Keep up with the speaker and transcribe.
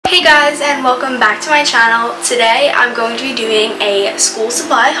Hey guys, and welcome back to my channel. Today I'm going to be doing a school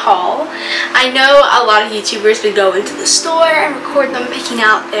supply haul. I know a lot of YouTubers would go into the store and record them picking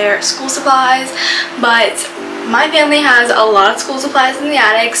out their school supplies, but my family has a lot of school supplies in the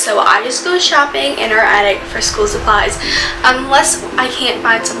attic, so I just go shopping in our attic for school supplies. Unless I can't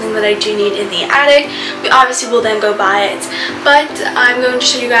find something that I do need in the attic, we obviously will then go buy it. But I'm going to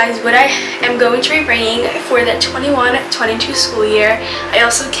show you guys what I am going to be bringing for the 21-22 school year. I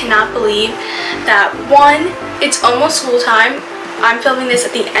also cannot believe that, one, it's almost school time. I'm filming this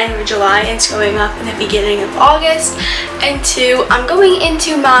at the end of July and it's going up in the beginning of August. And two, I'm going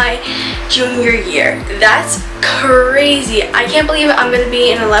into my junior year. That's crazy. I can't believe I'm going to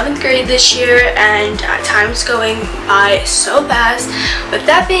be in 11th grade this year and time's going by so fast. With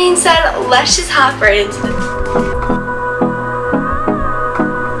that being said, let's just hop right into this.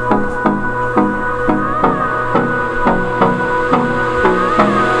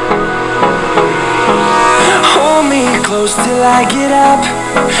 Close till I get up,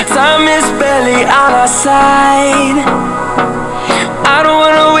 time is barely on our side. I don't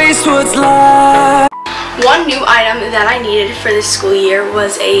wanna waste what's left. One new item that I needed for this school year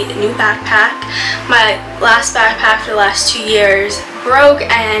was a new backpack. My last backpack for the last 2 years broke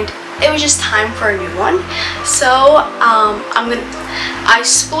and it was just time for a new one. So I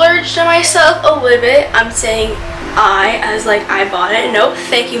splurged on myself a little bit. I'm saying as like I bought it. Nope,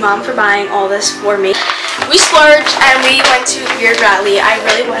 thank you Mom for buying all this for me. We splurged and we went to Beard Rally. I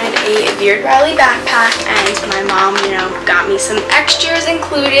really wanted a Beard Rally backpack and my mom, got me some extras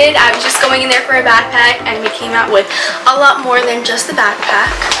included. I was just going in there for a backpack and we came out with a lot more than just the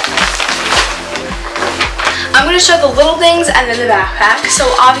backpack. I'm going to show the little things and then the backpack. So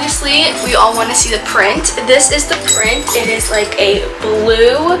obviously we all want to see the print. This is the print. It is like a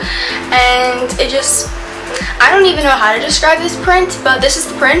blue and I don't even know how to describe this print, but this is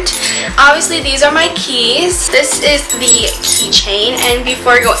the print. Obviously, these are my keys. This is the keychain, and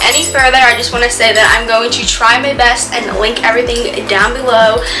before I go any further, I just want to say that I'm going to try my best and link everything down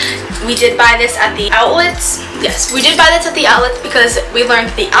below. We did buy this at the outlets. Yes, we did buy this at the outlets because we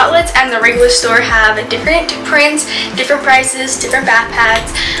learned the outlets and the regular store have different prints, different prices, different backpacks.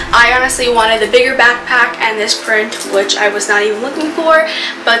 I honestly wanted the bigger backpack, and this print, which I was not even looking for,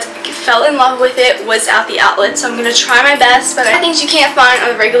 but fell in love with it, was at the outlets. So I'm going to try my best, but things you can't find on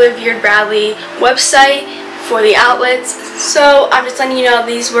the regular Beard Bradley website for the outlets. So I'm just letting you know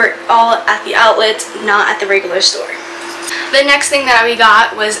these were all at the outlets, not at the regular store. The next thing that we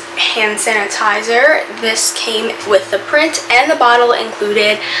got was hand sanitizer. This came with the print and the bottle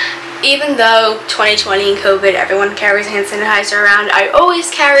included. Even though 2020 and COVID, everyone carries hand sanitizer around, I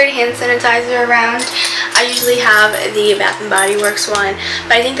always carried hand sanitizer around. I usually have the Bath & Body Works one,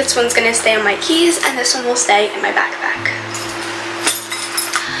 but I think this one's going to stay on my keys and this one will stay in my backpack.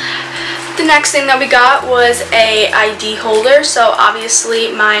 The next thing that we got was a ID holder, so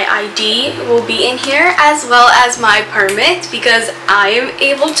obviously my ID will be in here as well as my permit because I am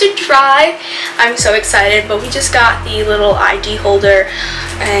able to drive. I'm so excited, but we just got the little ID holder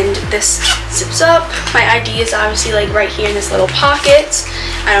and this zips up. My ID is obviously like right here in this little pocket.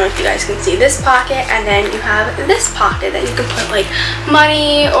 I don't know if you guys can see this pocket, and then you have this pocket that you can put like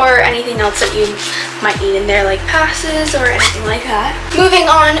money or anything else that you might need in there, like passes or anything like that. Moving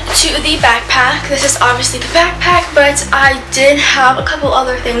on to the backpack. This is obviously the backpack, but I did have a couple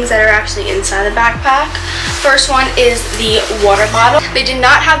other things that are actually inside the backpack. First one is the water bottle. They did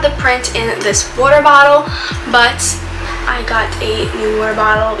not have the print in this water bottle, but I got a new water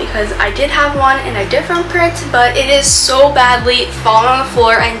bottle because I did have one in a different print, but it is so badly fallen on the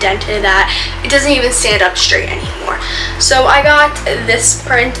floor and dented that it doesn't even stand up straight anymore. So I got this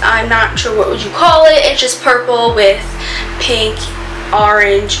print. I'm not sure what would you call it. It's just purple with pink,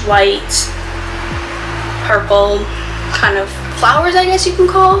 orange, white, purple kind of flowers, I guess you can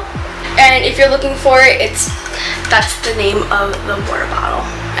call. And if you're looking for it, that's the name of the water bottle.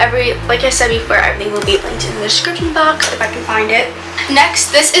 Like I said before, everything will be linked in the description box if I can find it.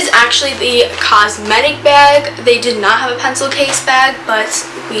 Next, this is actually the cosmetic bag. They did not have a pencil case bag, but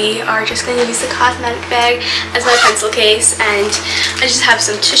we are just going to use the cosmetic bag as my pencil case, and I just have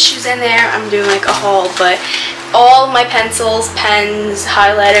some tissues in there. I'm doing like a haul, but all my pencils, pens,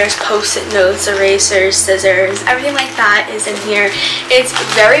 highlighters, post-it notes, erasers, scissors, everything like that is in here. It's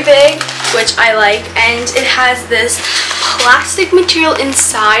very big, which I like, and it has this plastic material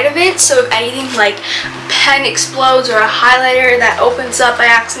inside of it, so if anything like pen explodes or a highlighter that opens up by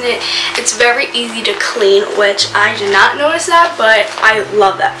accident, it's very easy to clean, which I did not notice that, but I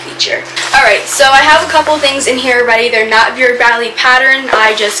love that feature. Alright, so I have a couple things in here already. They're not Vera pattern.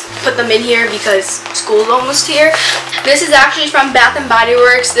 I just put them in here because school's almost here. This is actually from Bath and Body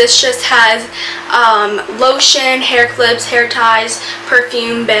Works. This just has lotion, hair clips, hair ties,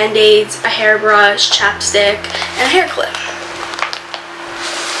 perfume, band-aids, a hairbrush, chapstick, and a hair clip.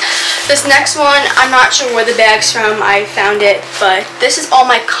 This next one, I'm not sure where the bag's from. I found it, but this is all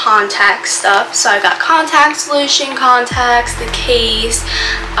my contact stuff. So I got contact solution, contacts, the case,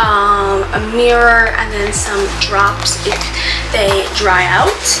 a mirror, and then some drops if they dry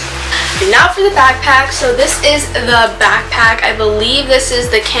out. And now for the backpack. So this is the backpack. I believe this is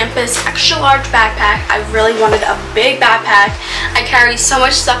the Campus Extra Large backpack. I really wanted a big backpack. I carry so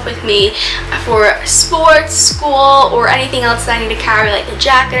much stuff with me for sports, school, or anything else that I need to carry, like a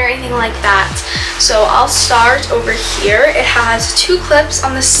jacket or anything like that. So I'll start over here. It has 2 clips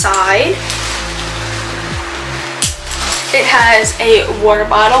on the side. It has a water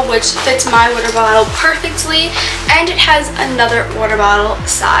bottle, which fits my water bottle perfectly, and it has another water bottle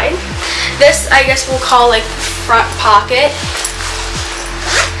side. This, I guess we'll call like front pocket.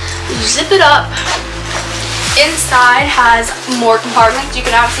 You zip it up. Inside has more compartments. You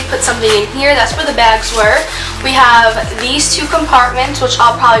can obviously put something in here. That's where the bags were. We have these 2 compartments, which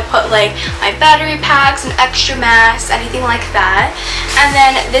I'll probably put like my battery packs, an extra mask, anything like that. And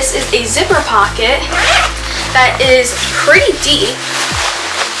then this is a zipper pocket that is pretty deep,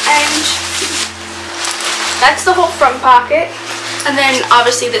 and that's the whole front pocket. And then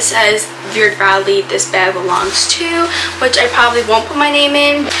obviously this says Vera Bradley, this bag belongs to, which I probably won't put my name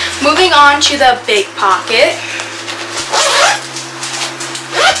in. Moving on to the big pocket.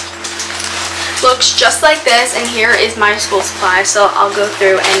 Looks just like this, and here is my school supplies, so I'll go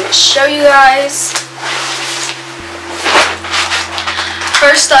through and show you guys.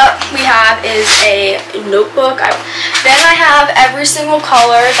 First up we have is a notebook. Then I have every single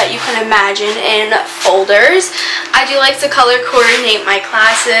color that you can imagine in folders. I do like to color coordinate my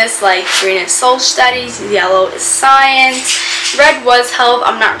classes, like green is social studies, yellow is science, red was health,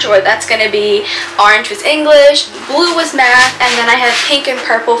 I'm not sure what that's going to be, orange was English, blue was math, and then I have pink and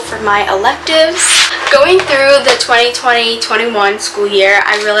purple for my electives. Going through the 2020-21 school year,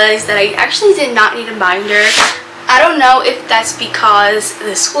 I realized that I actually did not need a binder. I don't know if that's because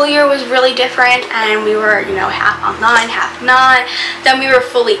the school year was really different and we were, you know, half online, half not. Then we were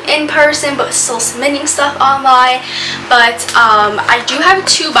fully in person but still submitting stuff online. But I do have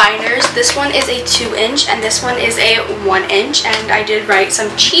 2 binders. This one is a 2-inch and this one is a 1-inch, and I did write some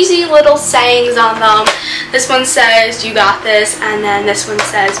cheesy little sayings on them. This one says, "You got this," and then this one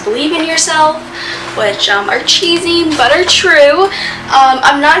says, "Believe in yourself," which are cheesy but are true.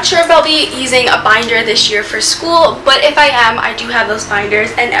 I'm not sure if I'll be using a binder this year for school, but if I am, I do have those binders,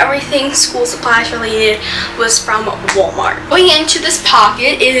 and everything school supplies related was from Walmart. Going into this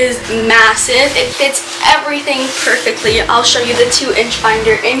pocket, it is massive. It fits everything perfectly. I'll show you the 2-inch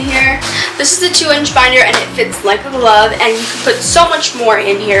binder in here. This is the 2-inch binder and it fits like a glove, and you can put so much more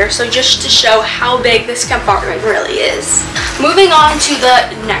in here, so just to show how big this compartment really is. Moving on to the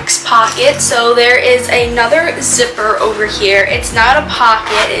next pocket, so there is another zipper over here. It's not a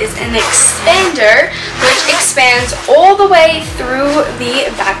pocket, it is an expander, which expands all the way through the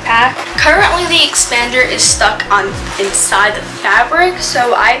backpack. Currently the expander is stuck on inside the fabric,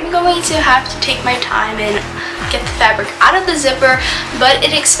 so I'm going to have to take my time and get the fabric out of the zipper, but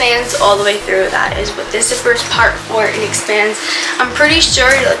it expands all the way through. That is what this zipper is part for. It expands. I'm pretty sure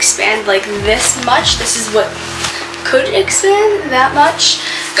it'll expand like this much. This is what could expand that much.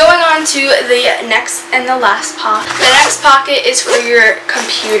 Going on to the next and the last pocket. The next pocket is for your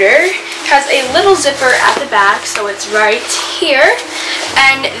computer. It has a little zipper at the back, so it's right here.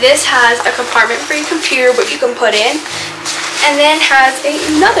 And this has a compartment for your computer, what you can put in. And then has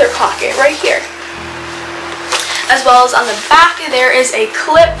another pocket right here. As well as on the back, there is a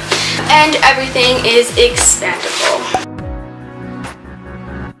clip, and everything is expandable.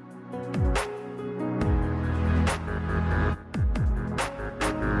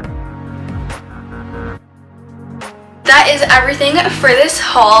 That is everything for this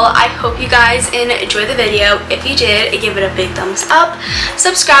haul. I hope you guys enjoyed the video. If you did, give it a big thumbs up.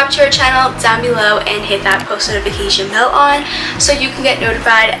 Subscribe to our channel down below and hit that post notification bell on so you can get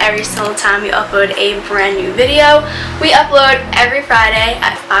notified every single time we upload a brand new video. We upload every Friday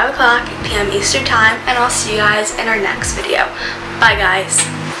at 5 o'clock p.m. Eastern Time, and I'll see you guys in our next video. Bye guys.